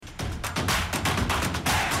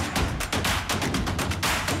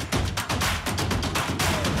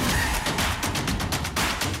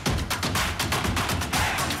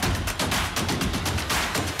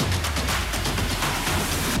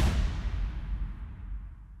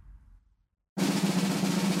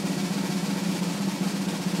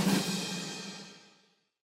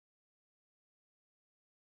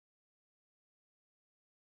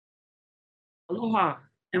Aloha,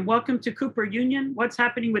 and welcome to Cooper Union. What's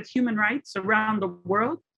happening with human rights around the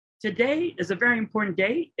world? Today is a very important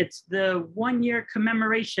day. It's the 1-year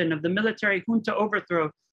commemoration of the military junta overthrow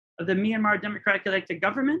of the Myanmar Democratic Elected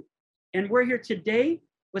Government. And we're here today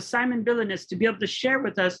with Simon Billenness to be able to share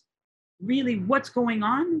with us really what's going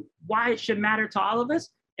on, why it should matter to all of us,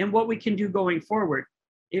 and what we can do going forward.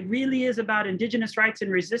 It really is about Indigenous rights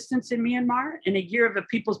and resistance in Myanmar in a year of the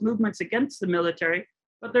people's movements against the military,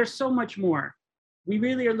 but there's so much more. We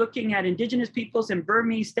really are looking at Indigenous peoples and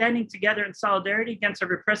Burmese standing together in solidarity against a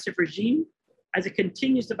repressive regime as it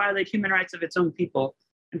continues to violate human rights of its own people.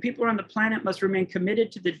 And people around the planet must remain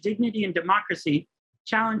committed to the dignity and democracy,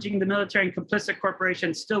 challenging the military and complicit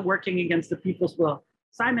corporations still working against the people's will.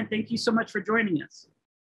 Simon, thank you so much for joining us.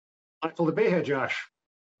 Delightful to be here, Josh.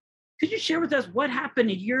 Could you share with us what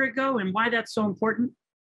happened a year ago and why that's so important?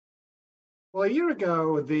 Well, a year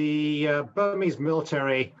ago, the Burmese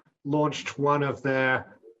military launched one of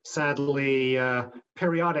their, sadly,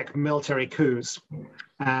 periodic military coups,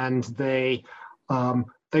 and they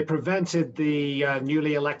prevented the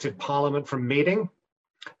newly elected parliament from meeting,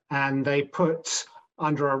 and they put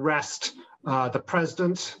under arrest the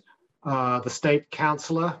president, the state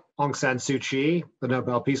councillor, Aung San Suu Kyi, the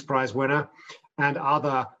Nobel Peace Prize winner, and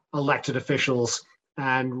other elected officials,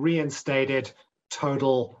 and reinstated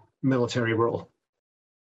total military rule.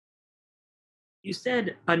 You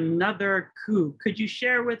said another coup. Could you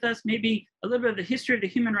share with us maybe a little bit of the history of the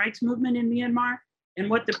human rights movement in Myanmar and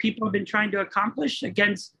what the people have been trying to accomplish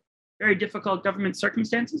against very difficult government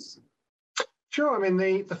circumstances? Sure. I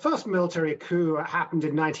mean, the first military coup happened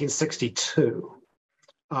in 1962.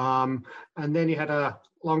 And then you had a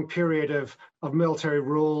long period of military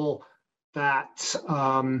rule that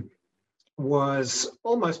was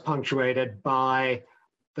almost punctuated by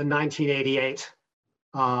the 1988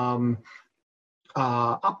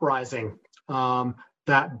 uprising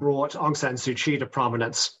that brought Aung San Suu Kyi to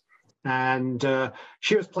prominence. And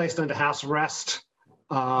she was placed under house arrest.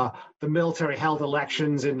 The military held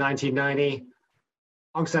elections in 1990.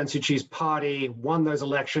 Aung San Suu Kyi's party won those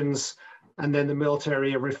elections, and then the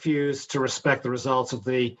military refused to respect the results of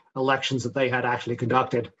the elections that they had actually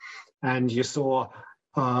conducted. And you saw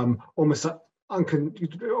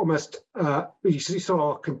you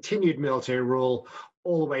saw continued military rule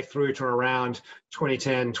all the way through to around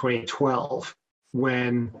 2010, 2012,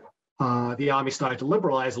 when the army started to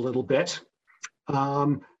liberalize a little bit.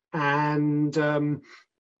 There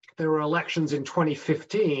were elections in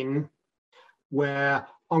 2015 where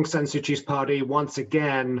Aung San Suu Kyi's party once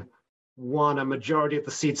again won a majority of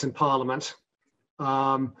the seats in parliament,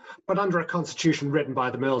 but under a constitution written by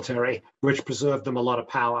the military, which preserved them a lot of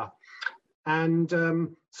power. And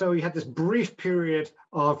so you had this brief period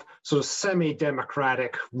of sort of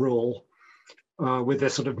semi-democratic rule with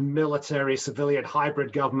this sort of military-civilian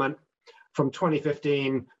hybrid government from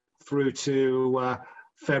 2015 through to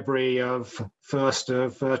February 1st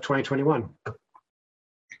of 2021.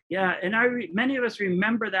 Yeah, and many of us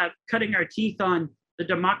remember that, cutting our teeth on the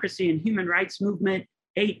democracy and human rights movement,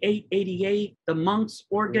 8888, the monks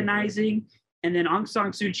organizing, and then Aung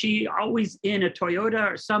San Suu Kyi always in a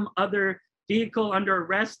Toyota or some other vehicle under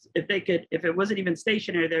arrest. If it wasn't even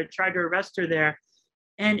stationary, they'd try to arrest her there.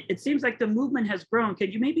 And it seems like the movement has grown.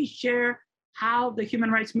 Could you maybe share how the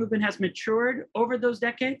human rights movement has matured over those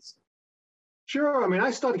decades? Sure. I mean,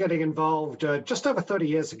 I started getting involved just over 30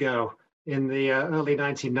 years ago in the early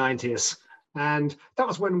 1990s. And that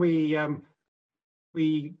was when we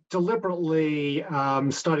deliberately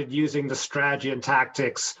started using the strategy and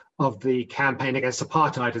tactics of the campaign against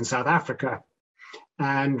apartheid in South Africa.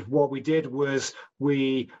 And what we did was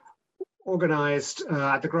we organized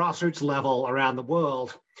at the grassroots level around the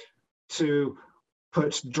world to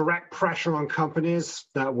put direct pressure on companies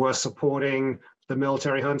that were supporting the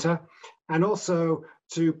military junta, and also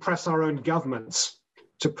to press our own governments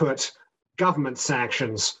to put government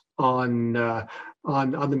sanctions on the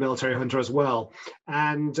military junta as well.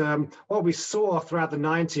 And what we saw throughout the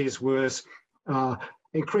 90s was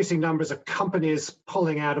increasing numbers of companies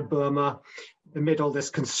pulling out of Burma amid all this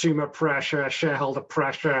consumer pressure, shareholder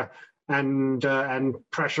pressure, and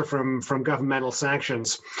pressure from governmental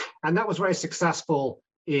sanctions. And that was very successful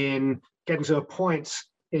in getting to a point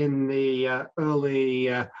in the early,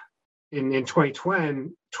 in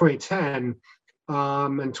 2010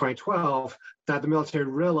 and 2012, that the military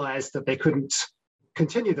realized that they couldn't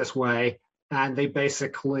continue this way, and they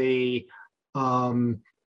basically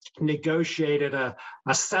negotiated a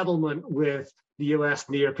settlement with the US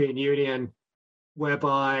and the European Union,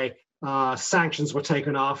 whereby sanctions were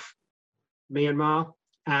taken off Myanmar,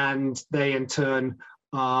 and they in turn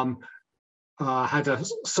had a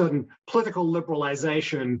certain political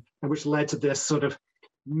liberalization, which led to this sort of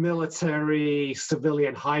military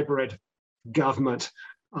civilian hybrid government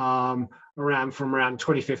from around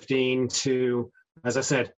 2015 to, as I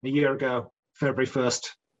said, a year ago, February 1st,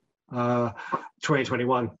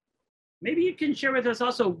 2021. Maybe you can share with us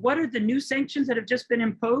also, what are the new sanctions that have just been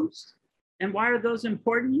imposed, and why are those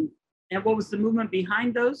important, and what was the movement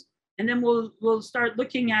behind those? And then we'll start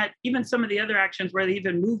looking at even some of the other actions where they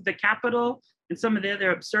even moved the capital and some of the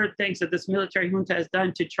other absurd things that this military junta has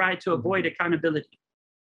done to try to avoid accountability.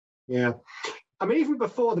 Yeah, I mean, even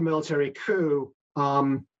before the military coup, we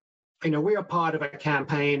are part of a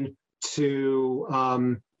campaign to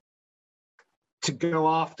go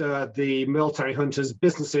after the military junta's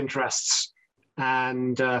business interests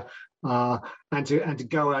and to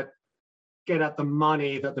get at the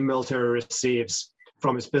money that the military receives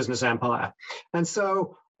from its business empire. And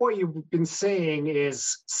so what you've been seeing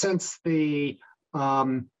is since the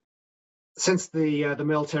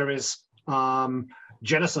military's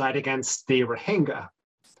genocide against the Rohingya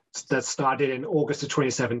that started in August of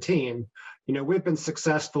 2017, we've been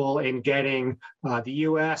successful in getting the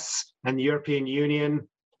US and the European Union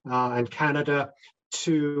and Canada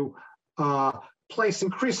to place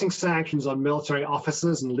increasing sanctions on military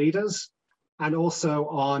officers and leaders, and also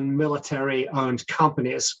on military-owned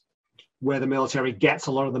companies, where the military gets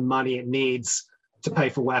a lot of the money it needs to pay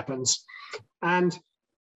for weapons. But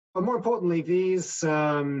more importantly, these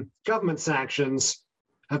government sanctions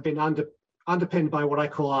have been underpinned by what I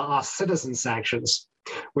call our citizen sanctions,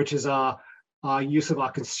 which is our use of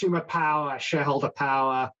our consumer power, shareholder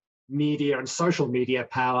power, media and social media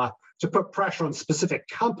power to put pressure on specific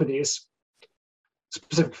companies,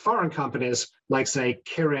 specific foreign companies, like, say,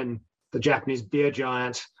 Kirin, the Japanese beer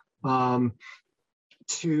giant,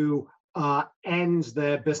 to end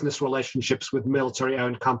their business relationships with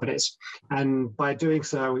military-owned companies. And by doing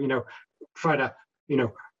so, try to,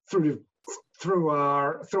 through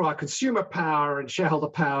our consumer power and shareholder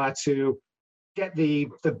power, to get the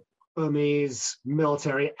Burmese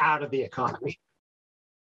military out of the economy.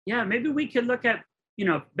 Yeah, maybe we could look at,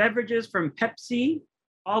 beverages from Pepsi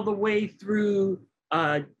all the way through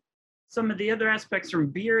some of the other aspects from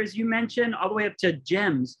beer, as you mentioned, all the way up to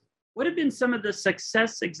gems. What have been some of the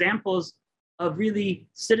success examples of really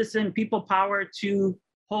citizen people power to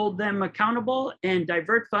hold them accountable and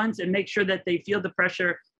divert funds and make sure that they feel the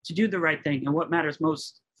pressure to do the right thing and what matters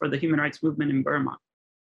most for the human rights movement in Burma?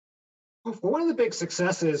 Well, one of the big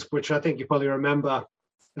successes, which I think you probably remember,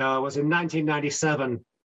 was in 1997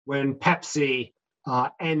 when Pepsi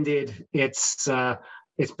ended its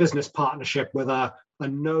business partnership with a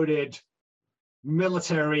noted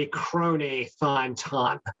military crony, Thein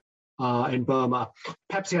Thanh, in Burma.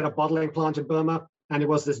 Pepsi had a bottling plant in Burma, and it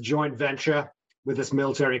was this joint venture with this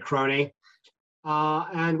military crony.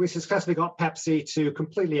 And we successfully got Pepsi to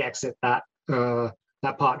completely exit that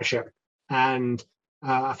partnership and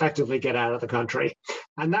effectively get out of the country.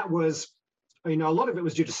 And that was, a lot of it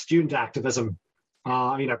was due to student activism.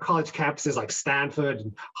 College campuses like Stanford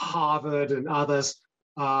and Harvard and others,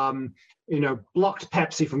 blocked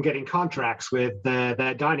Pepsi from getting contracts with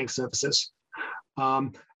their dining services.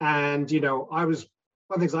 One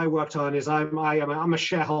of the things I worked on is I'm a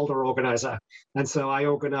shareholder organizer. And so I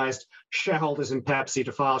organized shareholders in Pepsi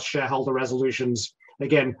to file shareholder resolutions,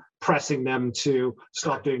 again, pressing them to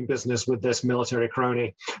stop doing business with this military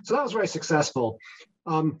crony. So that was very successful.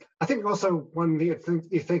 I think also one you're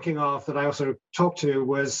thinking of that I also talked to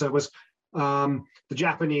was the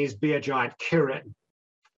Japanese beer giant Kirin.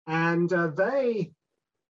 And they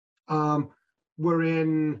were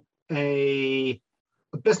in a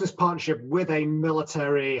business partnership with a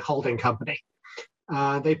military holding company.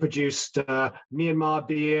 They produced Myanmar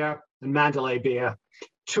beer and Mandalay beer,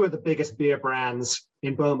 two of the biggest beer brands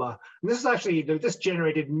in Burma. And this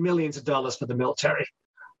generated millions of dollars for the military.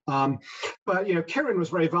 But Kirin was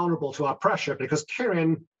very vulnerable to our pressure because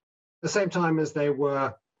Kirin, at the same time as they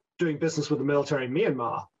were doing business with the military in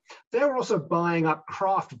Myanmar, they were also buying up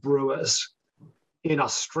craft brewers in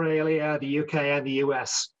Australia, the UK, and the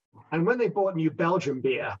US. And when they bought New Belgium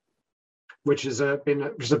beer, which has been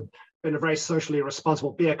a very socially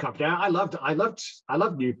responsible beer company, I loved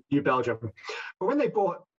New Belgium. But when they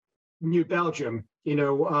bought New Belgium,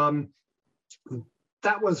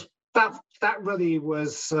 that really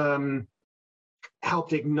was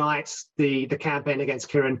helped ignite the campaign against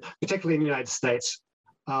Kirin, particularly in the United States.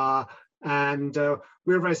 And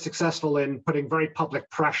we were very successful in putting very public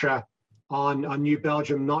pressure on New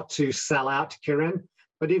Belgium not to sell out to Kirin.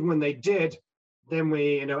 But even when they did, then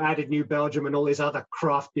we added New Belgium and all these other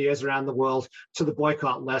craft beers around the world to the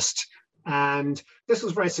boycott list. And this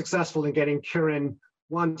was very successful in getting Kirin,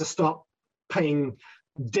 one, to stop paying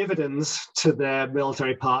dividends to their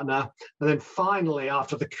military partner. And then finally,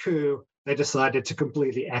 after the coup, they decided to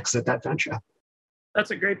completely exit that venture.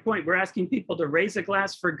 That's a great point. We're asking people to raise a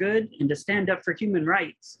glass for good and to stand up for human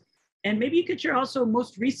rights. And maybe you could share also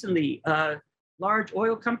most recently, large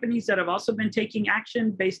oil companies that have also been taking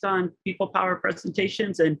action based on people power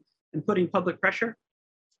presentations and putting public pressure.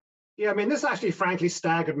 Yeah, I mean, this actually frankly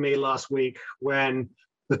staggered me last week when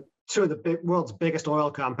the two of the world's biggest oil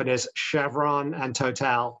companies, Chevron and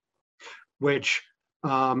Total, which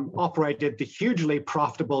operated the hugely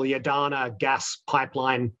profitable Yadana gas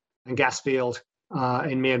pipeline and gas field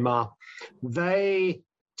in Myanmar, they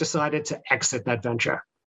decided to exit that venture.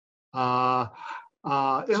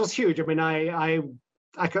 This was huge. I mean,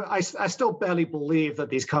 I still barely believe that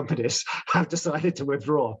these companies have decided to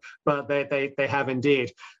withdraw, but they have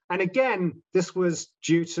indeed. And again, this was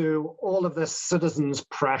due to all of the citizens'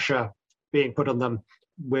 pressure being put on them.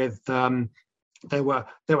 With there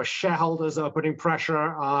were shareholders that were putting pressure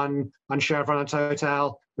on Chevron and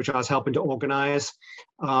Total, which I was helping to organize.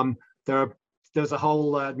 There's a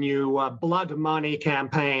whole new blood money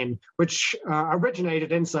campaign, which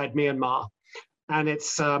originated inside Myanmar, and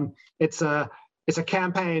it's a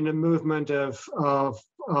campaign, a movement of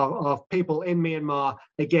people in Myanmar,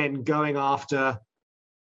 again, going after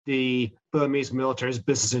the Burmese military's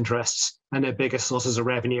business interests and their biggest sources of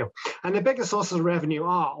revenue. And the biggest sources of revenue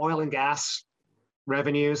are oil and gas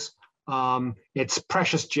revenues. It's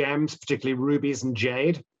precious gems, particularly rubies and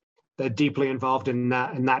jade. They're deeply involved in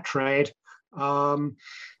that trade. And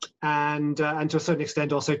to a certain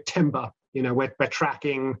extent, also timber. You know, we're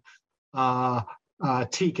tracking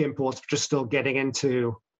teak imports, which are still getting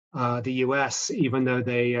into the U.S., even though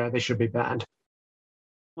they should be banned.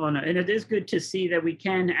 Well, no, and it is good to see that we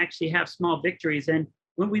can actually have small victories. And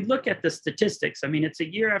when we look at the statistics, I mean, it's a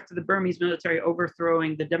year after the Burmese military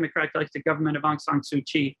overthrowing the democratic elected government of Aung San Suu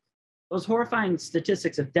Kyi. Those horrifying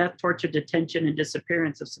statistics of death, torture, detention, and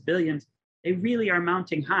disappearance of civilians, they really are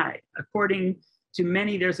mounting high. According to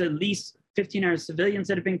many, there's at least 1,500 civilians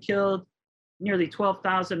that have been killed, nearly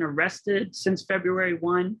 12,000 arrested since February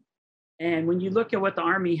 1. And when you look at what the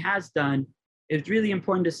Army has done, it's really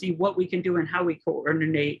important to see what we can do and how we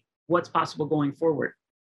coordinate what's possible going forward.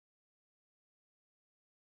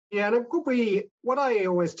 Yeah, and what I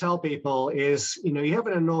always tell people is, you know, you have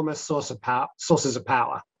an enormous sources of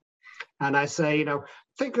power. And I say, you know,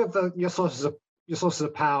 think of your sources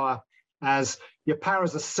of power as your power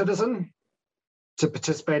as a citizen to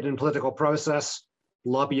participate in political process,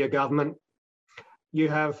 lobby your government. You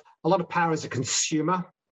have a lot of power as a consumer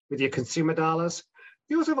with your consumer dollars.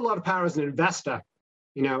 You also have a lot of power as an investor,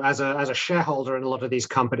 you know, as a shareholder in a lot of these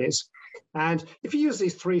companies. And if you use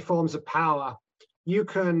these three forms of power, you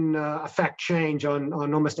can affect change on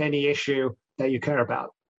almost any issue that you care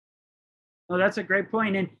about. Oh, that's a great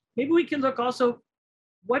point. And maybe we can look also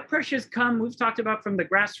what pressures come, we've talked about from the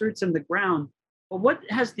grassroots and the ground, but what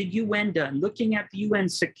has the UN done? Looking at the UN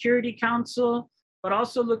Security Council, but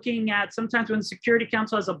also looking at sometimes when the Security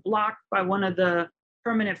Council has a block by one of the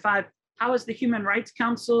permanent five, how has the Human Rights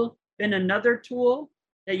Council been another tool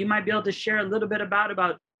that you might be able to share a little bit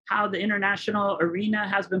about how the international arena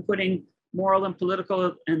has been putting moral and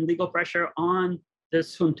political and legal pressure on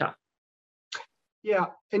this junta? Yeah,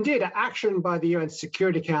 indeed. Action by the UN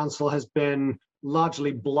Security Council has been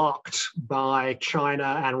largely blocked by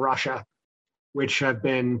China and Russia, which have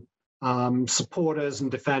been supporters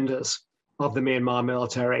and defenders of the Myanmar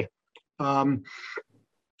military.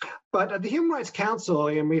 But at the Human Rights Council,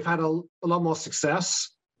 and we've had a lot more success.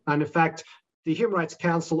 And in fact, the Human Rights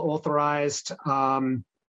Council authorized a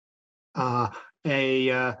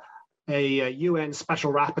UN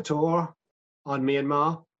Special Rapporteur on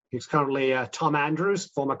Myanmar. He's currently Tom Andrews,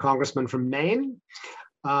 former congressman from Maine.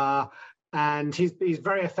 And he's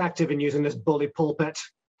very effective in using this bully pulpit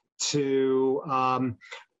to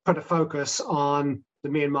put a focus on the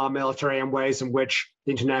Myanmar military and ways in which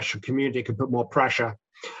the international community can put more pressure.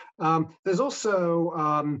 There's also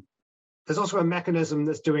a mechanism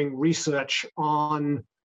that's doing research on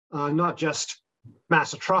not just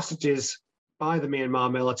mass atrocities by the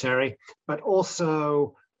Myanmar military, but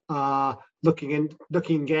also looking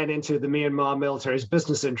again into the Myanmar military's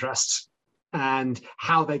business interests and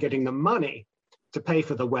how they're getting the money to pay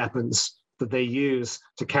for the weapons that they use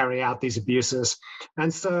to carry out these abuses.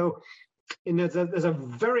 And so, you know, there's a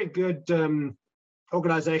very good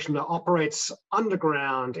organization that operates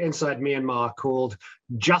underground inside Myanmar called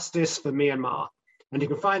Justice for Myanmar. And you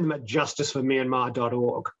can find them at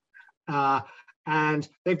justiceformyanmar.org. And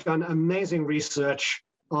they've done amazing research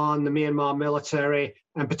on the Myanmar military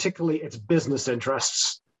and particularly its business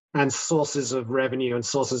interests and sources of revenue and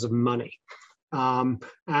sources of money.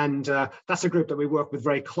 That's a group that we work with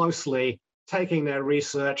very closely, taking their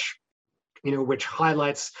research, which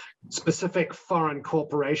highlights specific foreign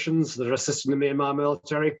corporations that are assisting the Myanmar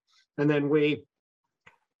military. And then we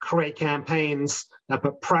create campaigns that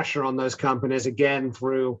put pressure on those companies, again,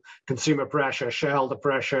 through consumer pressure, shareholder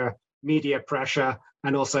pressure, media pressure,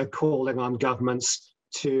 and also calling on governments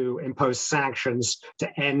to impose sanctions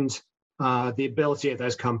to end the ability of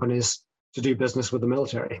those companies to do business with the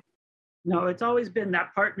military. No, it's always been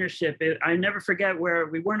that partnership. I never forget where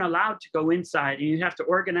we weren't allowed to go inside. You have to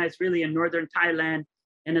organize really in northern Thailand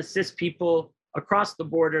and assist people across the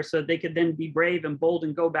border so they could then be brave and bold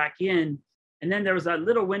and go back in. And then there was that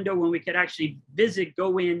little window when we could actually visit,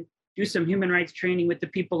 go in, do some human rights training with the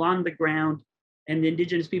people on the ground and the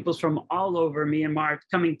indigenous peoples from all over Myanmar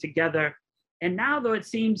coming together. And now, though, it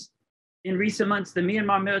seems in recent months, the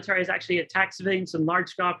Myanmar military has actually attacked civilians in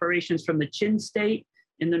large-scale operations from the Chin state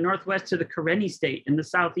in the northwest to the Karenni state in the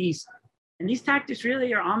southeast. And these tactics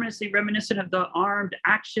really are ominously reminiscent of the armed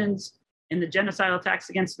actions in the genocidal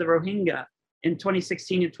attacks against the Rohingya in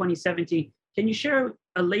 2016 and 2017. Can you share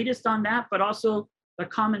a latest on that, but also the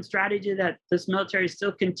common strategy that this military is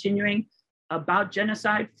still continuing about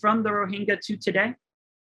genocide from the Rohingya to today?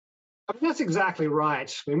 I mean, that's exactly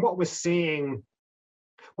right. I mean, what we're seeing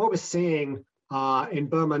in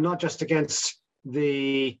Burma, not just against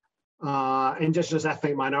the indigenous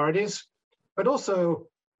ethnic minorities, but also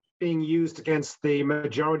being used against the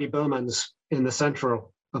majority Burmans in the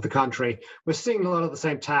central of the country. We're seeing a lot of the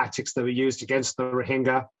same tactics that were used against the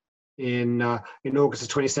Rohingya in August of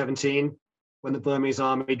 2017, when the Burmese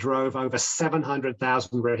army drove over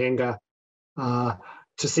 700,000 Rohingya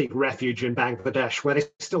to seek refuge in Bangladesh, where they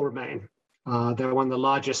still remain. They're one of the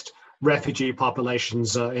largest refugee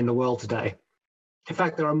populations in the world today. In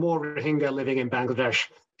fact, there are more Rohingya living in Bangladesh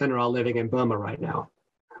than there are living in Burma right now.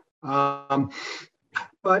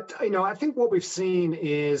 But I think what we've seen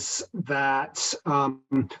is that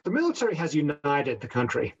the military has united the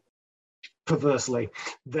country. Perversely,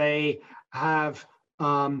 they have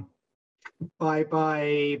by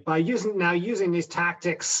using these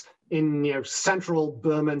tactics in central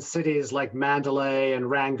Burman cities like Mandalay and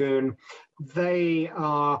Rangoon. They've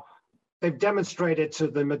demonstrated to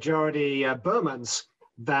the majority Burmans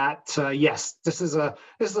that yes, this is a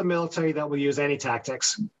military that will use any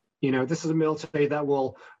tactics. This is a military that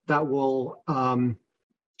will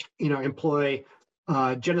employ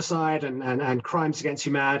genocide and crimes against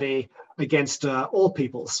humanity against all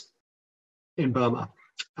peoples in Burma,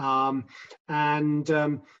 and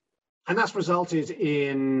that's resulted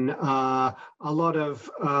in a lot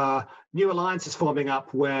of new alliances forming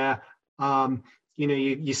up, where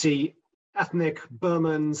you see ethnic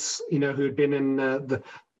Burmans, who had been in the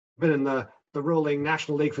ruling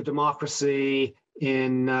National League for Democracy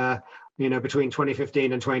in between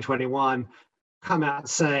 2015 and 2021, come out and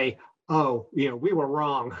say, "Oh, we were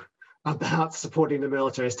wrong about supporting the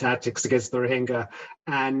military's tactics against the Rohingya,"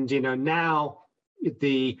 and now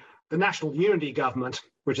the National Unity Government,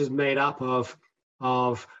 which is made up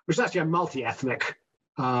which is actually a multi-ethnic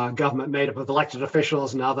government made up of elected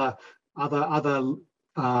officials and other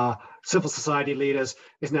civil society leaders,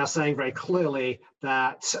 is now saying very clearly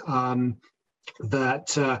that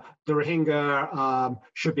the Rohingya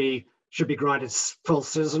should be granted full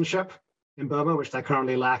citizenship in Burma, which they're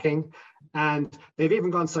currently lacking. And they've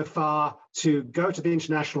even gone so far to go to the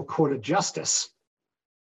International Court of Justice.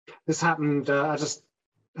 This happened, I just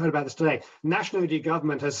heard about this today. National Unity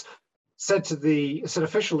Government has said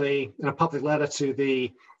officially in a public letter to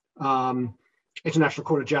the International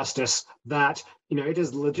Court of Justice that it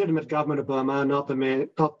is the legitimate government of Burma, not the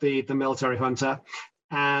military junta,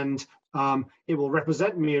 and it will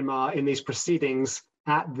represent Myanmar in these proceedings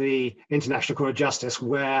at the International Court of Justice,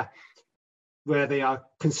 where they are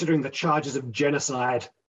considering the charges of genocide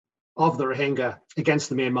of the Rohingya against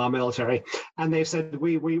the Myanmar military. And they've said,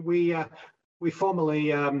 we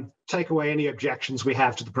formally take away any objections we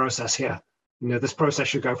have to the process here. This process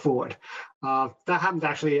should go forward. That happened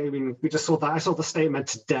actually. I mean, we just saw that. I saw the statement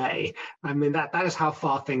today. I mean, that is how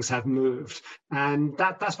far things have moved, and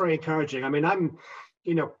that's very encouraging. I mean, I've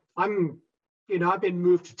been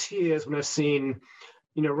moved to tears when I've seen,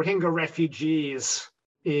 Rohingya refugees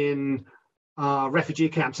in refugee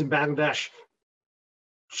camps in Bangladesh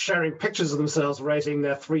sharing pictures of themselves, raising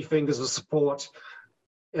their three fingers of support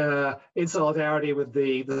in solidarity with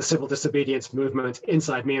the civil disobedience movement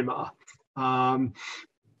inside Myanmar. And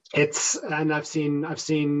I've seen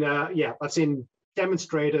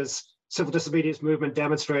demonstrators, civil disobedience movement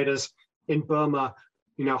demonstrators in Burma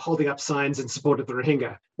holding up signs in support of the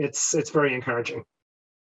Rohingya. It's very encouraging.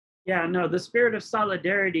 Yeah, no, the spirit of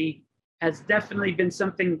solidarity has definitely been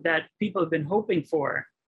something that people have been hoping for.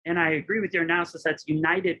 And I agree with your analysis that's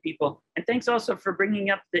united people. And thanks also for bringing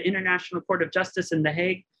up the International Court of Justice in The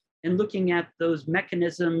Hague and looking at those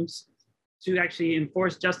mechanisms to actually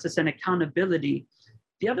enforce justice and accountability.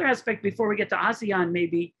 The other aspect before we get to ASEAN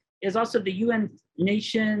maybe is also the UN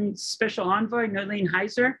Nations Special Envoy, Noeleen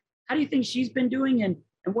Heyzer. How do you think she's been doing, and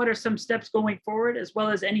what are some steps going forward, as well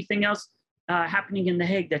as anything else happening in The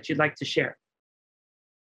Hague that you'd like to share?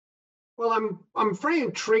 Well, I'm very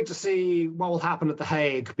intrigued to see what will happen at The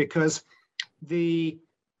Hague, because at the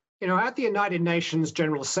United Nations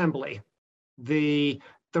General Assembly, the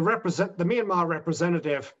Myanmar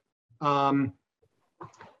representative, after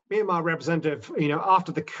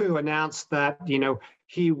the coup announced that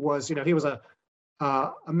he was a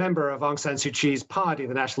member of Aung San Suu Kyi's party,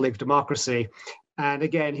 the National League for Democracy. And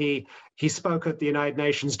again, he spoke at the United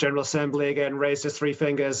Nations General Assembly, again, raised his three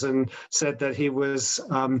fingers and said that he was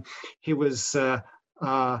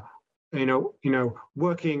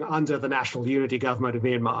working under the National Unity Government of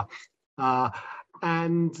Myanmar.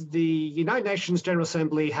 And the United Nations General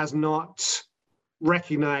Assembly has not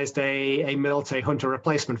recognized a military junta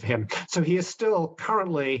replacement for him. So he is still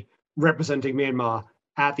currently representing Myanmar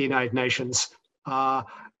at the United Nations.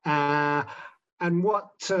 And what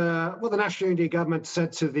the National Unity Government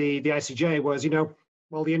said to the ICJ was,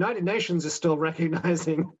 the United Nations is still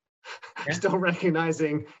recognizing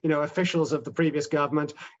officials of the previous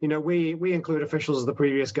government. We include officials of the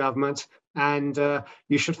previous government, and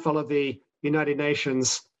you should follow the United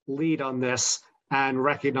Nations lead on this and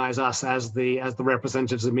recognize us as the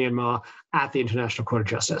representatives of Myanmar at the International Court of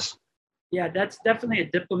Justice. Yeah, that's definitely a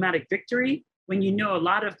diplomatic victory when a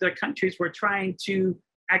lot of the countries were trying to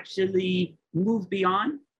actually move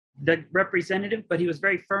beyond the representative, but he was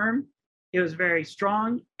very firm, he was very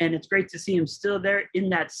strong, and it's great to see him still there in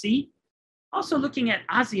that seat. Also looking at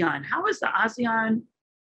ASEAN, how has the ASEAN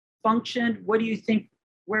functioned? What do you think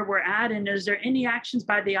where we're at? And is there any actions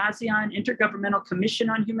by the ASEAN Intergovernmental Commission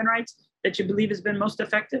on Human Rights that you believe has been most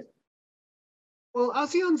effective? Well,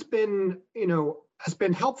 ASEAN's been, has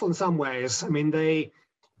been helpful in some ways. I mean, they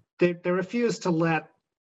refuse to let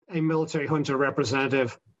a military junta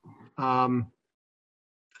representative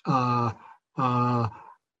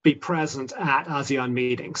be present at ASEAN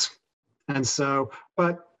meetings. And so,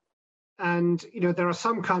 there are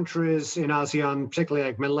some countries in ASEAN, particularly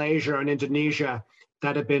like Malaysia and Indonesia,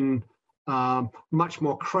 that have been much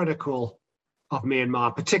more critical of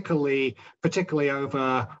Myanmar, particularly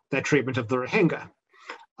over their treatment of the Rohingya.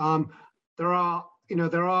 There are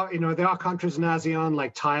countries in ASEAN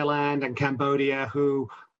like Thailand and Cambodia who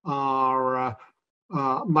are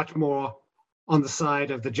much more on the side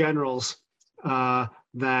of the generals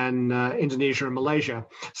than Indonesia and Malaysia.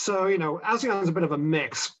 So, ASEAN is a bit of a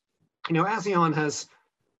mix. ASEAN has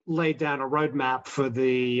laid down a roadmap for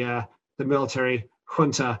the military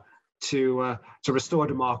junta to restore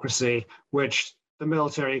democracy, which the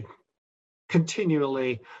military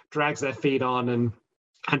continually drags their feet on and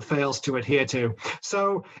fails to adhere to.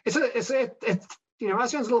 So it's ASEAN's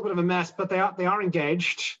a little bit of a mess, but they are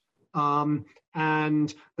engaged,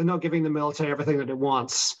 and they're not giving the military everything that it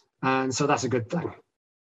wants, and so that's a good thing.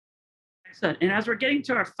 Excellent. And as we're getting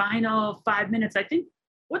to our final 5 minutes, I think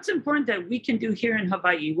what's important that we can do here in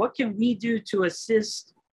Hawaii, what can we do to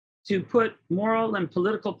assist to put moral and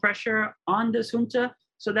political pressure on this junta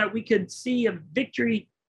so that we could see a victory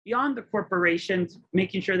beyond the corporations,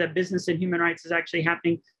 making sure that business and human rights is actually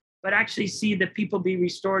happening, but actually see the people be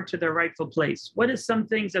restored to their rightful place? What is some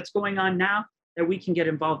things that's going on now that we can get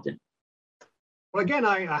involved in? Well, again,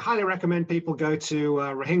 I highly recommend people go to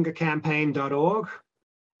rohingyacampaign.org,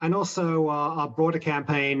 and also our broader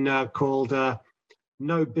campaign called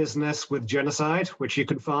No Business with Genocide, which you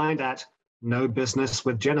can find at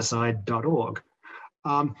nobusinesswithgenocide.org.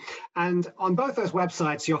 And on both those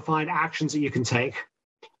websites, you'll find actions that you can take.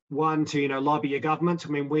 One, to lobby your government. I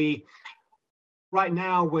mean, right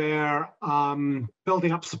now we're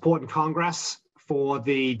building up support in Congress for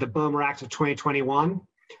the Burma Act of 2021,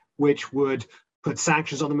 which would put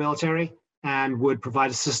sanctions on the military and would provide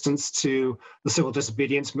assistance to the civil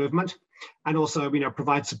disobedience movement, and also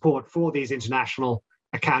provide support for these international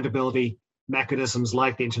accountability mechanisms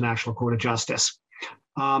like the International Court of Justice.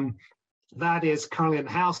 That is currently in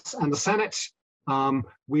the House and the Senate.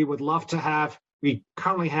 We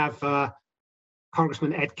currently have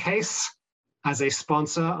Congressman Ed Case as a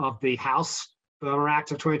sponsor of the House Burma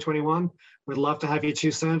Act of 2021. we'd love to have your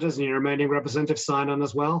 2 senators and your remaining representatives sign on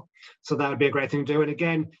as well. So that would be a great thing to do. And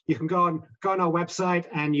again, you can go on our website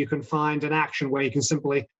and you can find an action where you can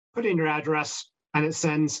simply put in your address and it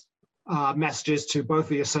sends messages to both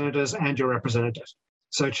of your senators and your representatives.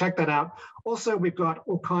 So check that out. Also, we've got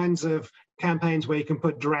all kinds of campaigns where you can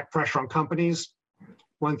put direct pressure on companies.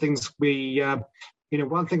 One things we're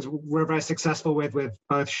very successful with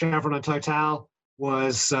both Chevron and Total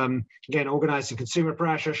was, again, organizing consumer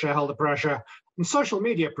pressure, shareholder pressure, and social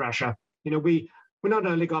media pressure. We not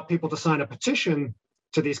only got people to sign a petition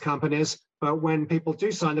to these companies, but when people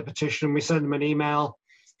do sign the petition, we send them an email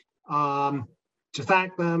to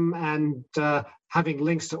thank them and having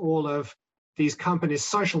links to all of these companies'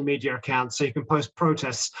 social media accounts, so you can post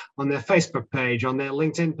protests on their Facebook page, on their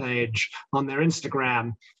LinkedIn page, on their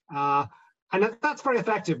Instagram. And that's very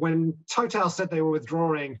effective. When Total said they were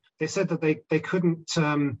withdrawing, they said that they couldn't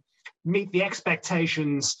meet the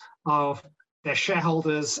expectations of their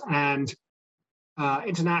shareholders and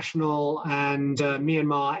international and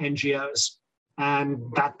Myanmar NGOs. And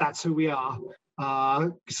that's who we are.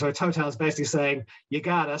 So Total is basically saying, you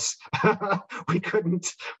got us. we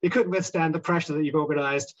couldn't withstand the pressure that you've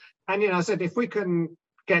organized. And I said, if we can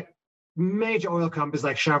get major oil companies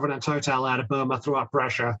like Chevron and Total out of Burma through our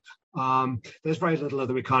pressure, there's very little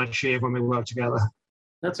that we can't achieve when we work together.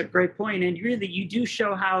 That's a great point. And really, you do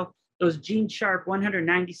show how those gene-sharp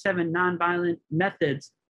 197 nonviolent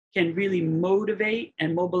methods can really motivate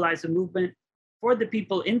and mobilize a movement for the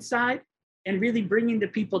people inside and really bringing the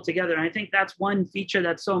people together. And I think that's one feature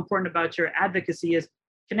that's so important about your advocacy is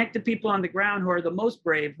connect the people on the ground who are the most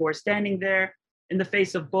brave, who are standing there in the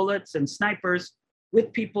face of bullets and snipers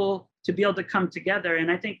with people to be able to come together.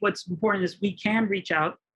 And I think what's important is we can reach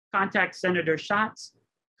out, contact Senator Schatz,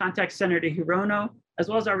 contact Senator Hirono, as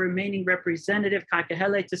well as our remaining representative,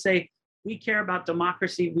 Kakahele, to say, we care about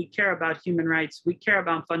democracy, we care about human rights, we care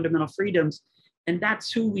about fundamental freedoms. And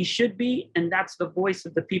that's who we should be, and that's the voice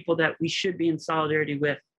of the people that we should be in solidarity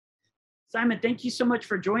with. Simon, thank you so much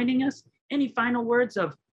for joining us. Any final words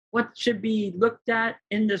of what should be looked at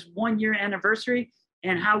in this 1-year anniversary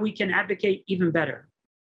and how we can advocate even better?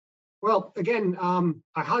 Well, again,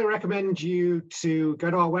 I highly recommend you to go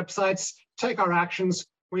to our websites, take our actions.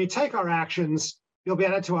 When you take our actions, you'll be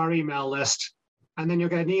added to our email list, and then you'll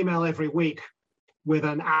get an email every week with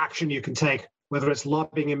an action you can take, whether it's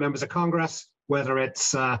lobbying your members of Congress, whether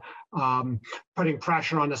it's putting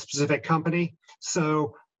pressure on a specific company.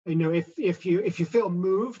 So, if you feel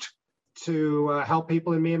moved to help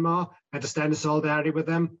people in Myanmar and to stand in solidarity with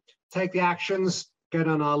them, take the actions, get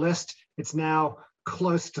on our list. It's now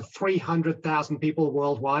close to 300,000 people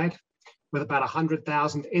worldwide, with about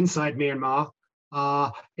 100,000 inside Myanmar.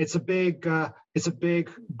 It's a big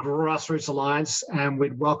grassroots alliance, and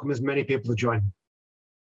we'd welcome as many people to join.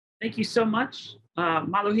 Thank you so much.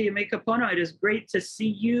 Maluhia Mekapono, it is great to see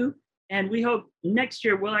you. And we hope next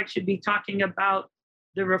year we'll actually be talking about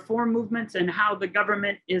the reform movements and how the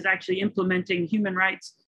government is actually implementing human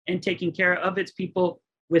rights and taking care of its people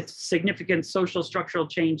with significant social structural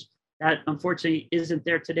change that unfortunately isn't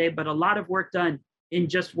there today, but a lot of work done in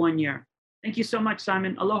just 1 year. Thank you so much,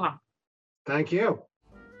 Simon. Aloha. Thank you.